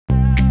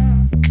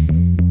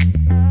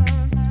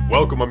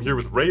welcome. I'm here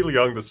with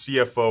Liang, the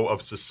CFO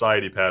of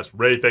Society Pass.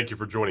 Ray, thank you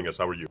for joining us.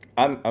 How are you?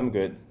 I'm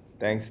good.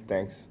 Thanks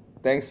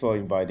for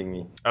inviting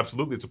me.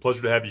 Absolutely. It's a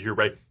pleasure to have you here,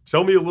 Ray.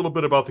 Tell me a little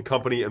bit about the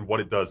company and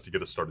what it does to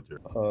get us started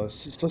here.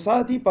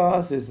 Society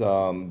Pass is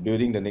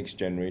building the next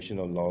generation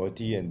of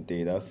loyalty and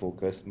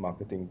data-focused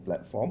marketing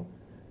platform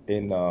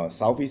in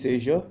Southeast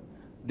Asia.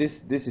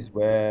 This is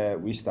where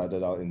we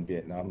started out in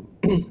Vietnam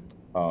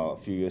a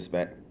few years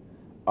back.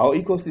 Our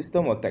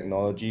ecosystem of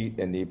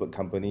technology-enabled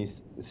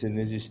companies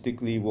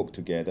synergistically work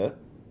together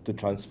to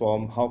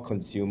transform how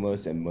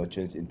consumers and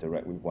merchants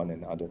interact with one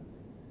another.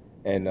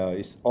 And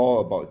it's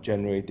all about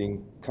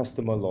generating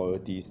customer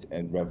loyalties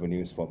and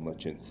revenues for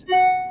merchants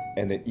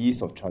and the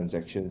ease of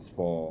transactions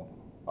for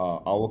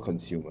our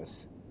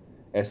consumers.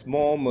 As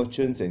more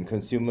merchants and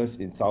consumers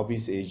in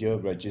Southeast Asia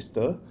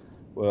register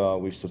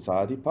with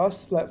Society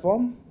Pass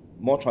platform,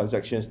 more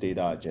transactions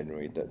data are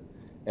generated.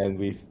 And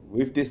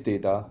with this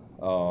data,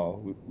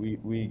 we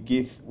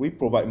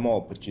provide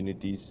more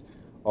opportunities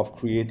of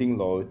creating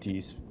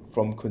loyalties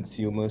from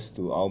consumers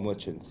to our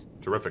merchants.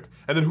 Terrific.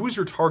 And then who's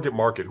your target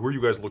market? Who are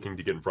you guys looking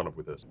to get in front of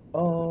with this?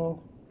 Our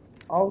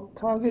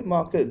target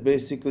market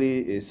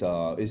basically is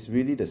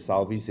really the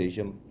Southeast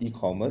Asian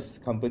e-commerce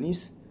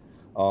companies,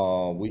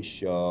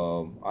 which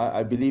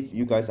I believe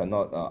you guys are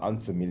not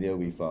unfamiliar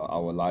with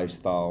our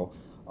lifestyle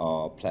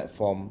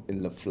platform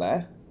in Le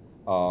Flair.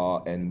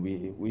 And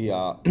we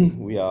are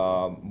we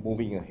are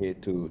moving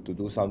ahead to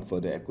do some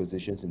further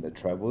acquisitions in the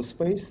travel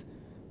space,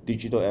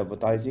 digital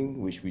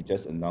advertising, which we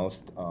just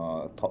announced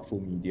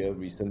Thoughtful Media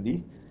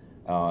recently,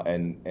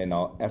 and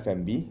our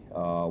F&B,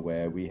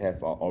 where we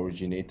our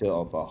originator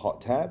of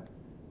Hot Tap,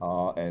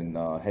 and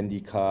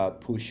Handicard,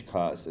 Push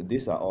Cards.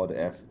 These are all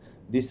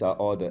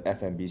the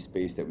F&B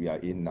space that we are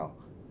in now.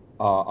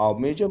 Our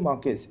major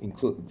markets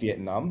include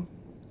Vietnam,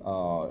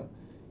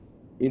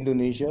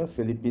 Indonesia,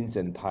 Philippines,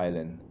 and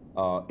Thailand.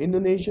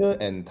 Indonesia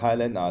and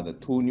Thailand are the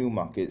two new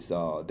markets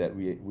that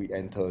we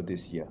enter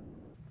this year.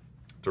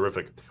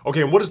 Terrific.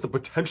 Okay, and what is the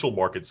potential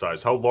market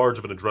size? How large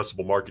of an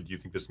addressable market do you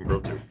think this can grow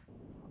to?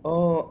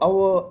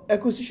 Our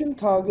acquisition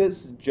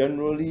targets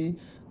generally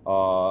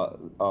the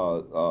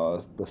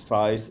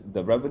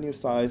revenue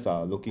size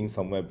are looking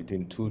somewhere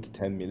between 2 to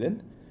 10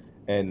 million,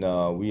 and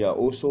we are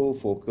also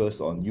focused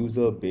on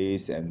user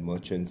base and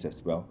merchants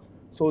as well.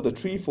 So the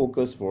three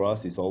focus for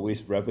us is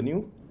always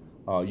revenue,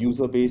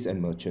 user base,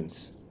 and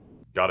merchants.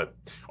 Got it.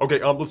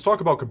 Okay, let's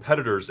talk about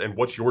competitors and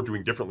what you're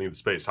doing differently in the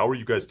space. How are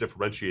you guys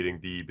differentiating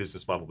the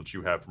business model that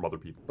you have from other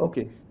people?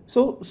 Okay,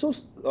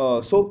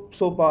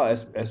 SOPA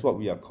as what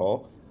we are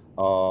called,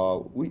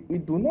 we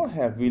do not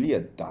have really a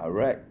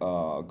direct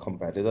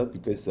competitor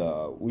because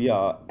we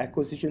are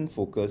acquisition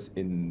focused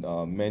in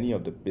many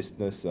of the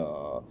business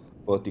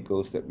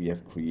verticals that we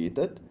have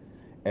created,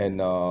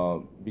 and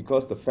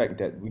because the fact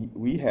that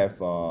we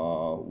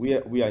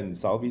are in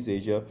Southeast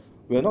Asia,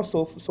 we are not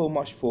so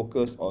much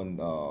focused on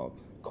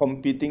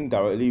competing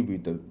directly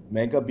with the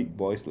mega big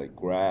boys like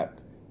Grab,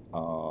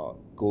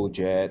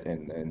 GoJet,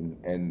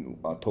 and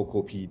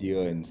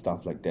Tokopedia and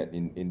stuff like that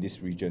in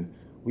this region.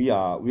 We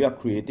are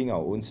creating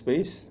our own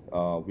space.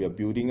 We are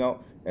building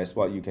out, as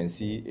what you can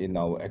see in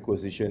our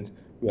acquisitions.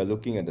 We are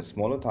looking at the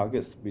smaller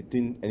targets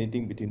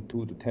anything between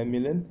 2 to 10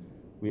 million.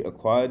 We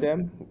acquire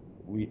them,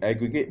 we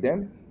aggregate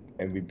them,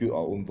 and we build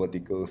our own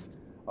verticals,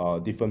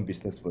 different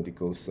business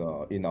verticals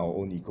in our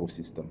own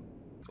ecosystem.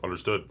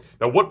 Understood.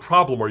 Now, what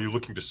problem are you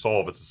looking to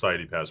solve at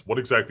Society Pass? What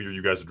exactly are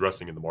you guys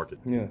addressing in the market?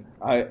 Yeah,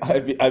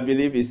 I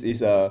believe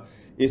it's a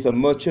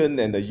merchant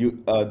and the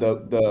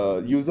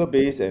user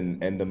base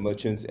and the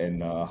merchants,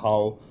 and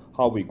how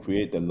we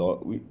create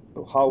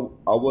how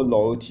our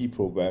loyalty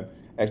program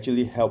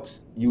actually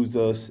helps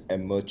users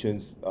and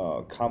merchants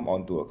come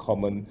onto a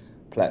common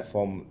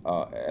platform,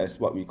 as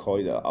what we call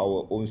it,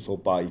 our own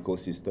SOPA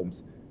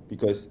ecosystems.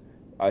 Because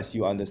as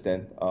you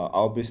understand,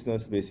 our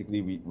business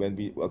basically, when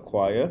we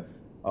acquire,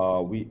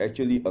 we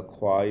actually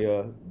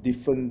acquire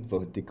different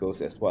verticals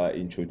as what I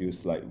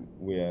introduced. Like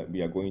we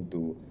are going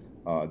to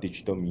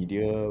digital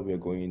media, we are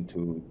going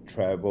into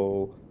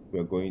travel, we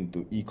are going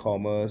to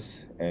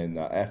e-commerce and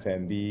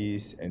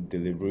F&Bs and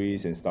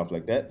deliveries and stuff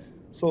like that.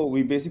 So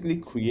we basically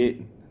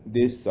create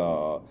this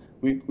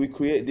we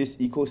create this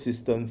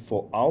ecosystem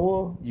for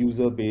our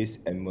user base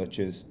and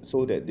merchants,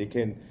 so that they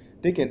can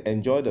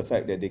enjoy the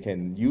fact that they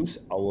can use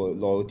our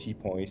loyalty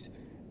points,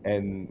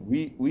 and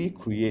we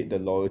create the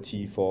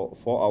loyalty for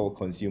our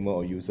consumer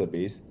or user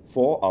base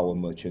for our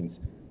merchants,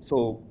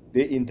 so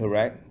they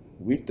interact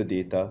with the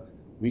data.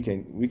 We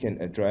can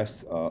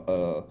address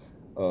more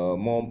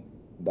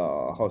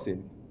how to say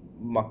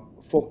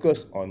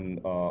focus on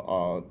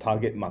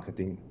target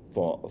marketing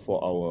for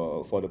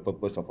the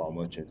purpose of our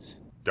merchants.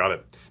 Got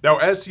it. Now,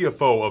 as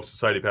CFO of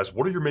Society Pass,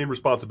 what are your main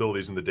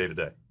responsibilities in the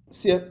day-to-day?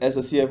 As a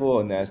CFO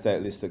of a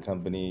NASDAQ listed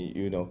company,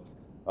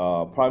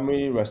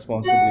 primary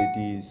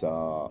responsibilities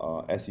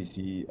are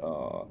SEC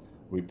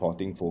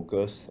reporting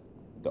focus,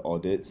 the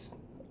audits,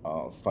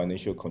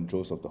 financial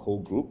controls of the whole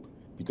group,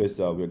 because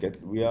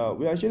we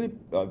are actually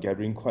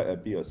gathering quite a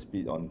bit of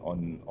speed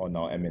on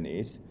our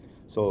M&As.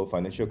 So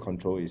financial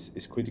control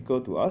is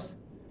critical to us,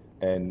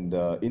 and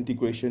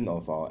integration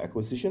of our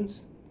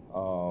acquisitions.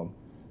 Um,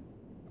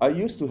 I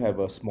used to have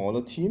a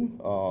smaller team,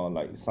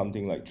 like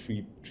something like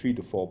three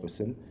to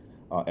 4%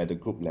 at the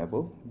group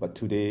level. But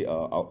today,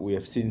 we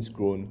have since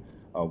grown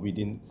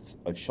within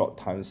a short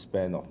time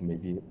span of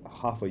maybe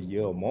half a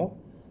year or more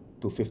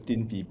to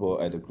 15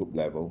 people at the group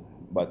level.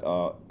 But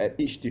at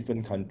each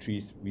different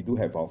countries, we do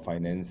have our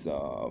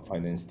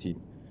finance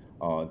team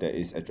that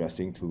is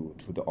addressing to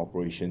the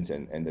operations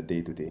and the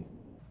day to day.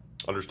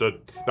 Understood.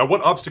 Now,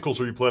 what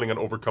obstacles are you planning on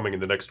overcoming in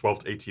the next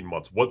 12 to 18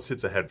 months? What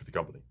sits ahead for the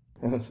company?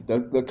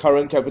 The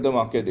current capital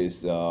market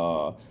is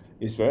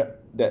very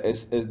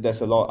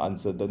there's a lot of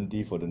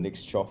uncertainty for the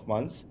next 12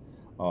 months,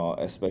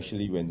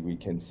 especially when we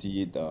can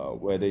see it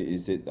whether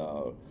is it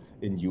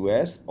in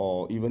US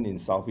or even in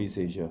Southeast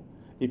Asia.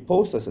 It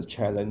poses a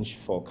challenge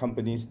for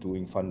companies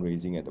doing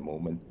fundraising at the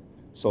moment.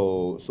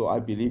 So I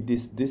believe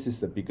this is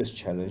the biggest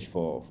challenge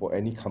for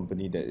any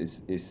company that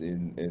is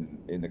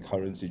in the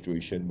current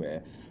situation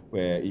where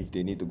if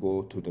they need to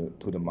go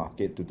to the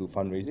market to do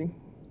fundraising,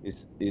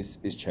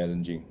 is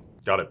challenging.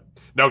 Got it.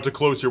 Now, to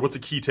close here, what's a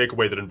key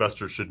takeaway that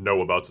investors should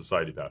know about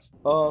Society Pass?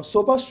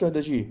 SOPA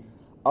strategy.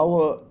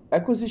 Our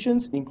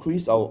acquisitions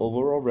increase our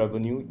overall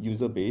revenue,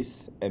 user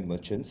base, and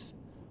merchants.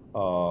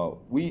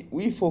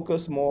 We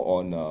focus more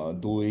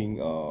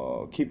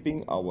on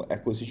keeping our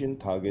acquisition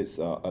targets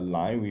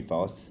aligned with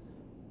us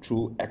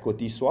through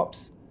equity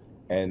swaps,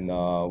 and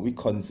we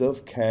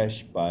conserve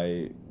cash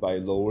by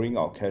lowering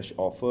our cash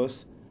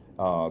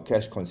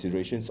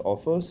considerations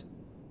offers,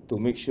 to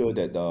make sure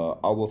that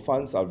our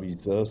funds are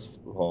reserved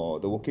for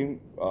the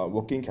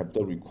working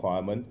capital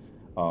requirement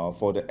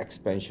for the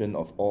expansion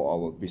of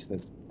all our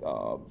business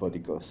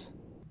verticals.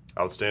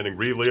 Outstanding.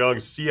 Liang,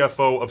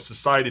 CFO of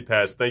Society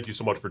Pass, thank you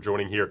so much for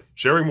joining here,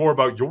 sharing more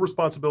about your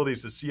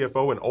responsibilities as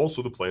CFO and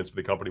also the plans for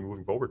the company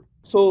moving forward.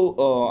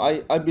 So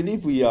I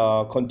believe we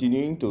are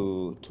continuing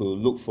to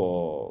look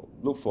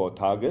for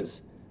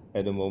targets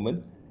at the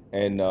moment,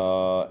 and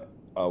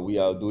we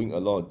are doing a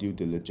lot of due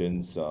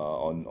diligence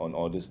on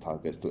all these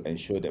targets to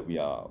ensure that we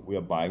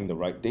are buying the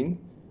right thing,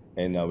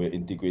 and we're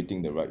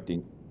integrating the right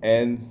thing,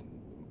 and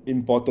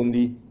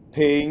importantly,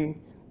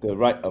 paying the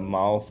right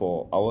amount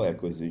for our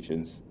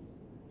acquisitions.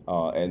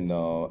 And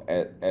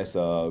as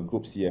a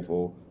group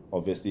CFO,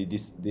 obviously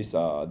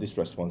these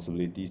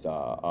responsibilities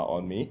are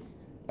on me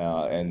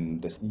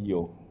and the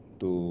CEO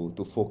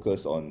to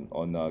focus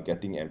on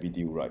getting every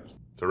deal right.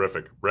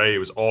 Terrific. Ray, it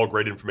was all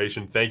great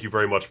information. Thank you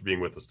very much for being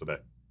with us today.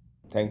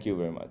 Thank you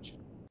very much.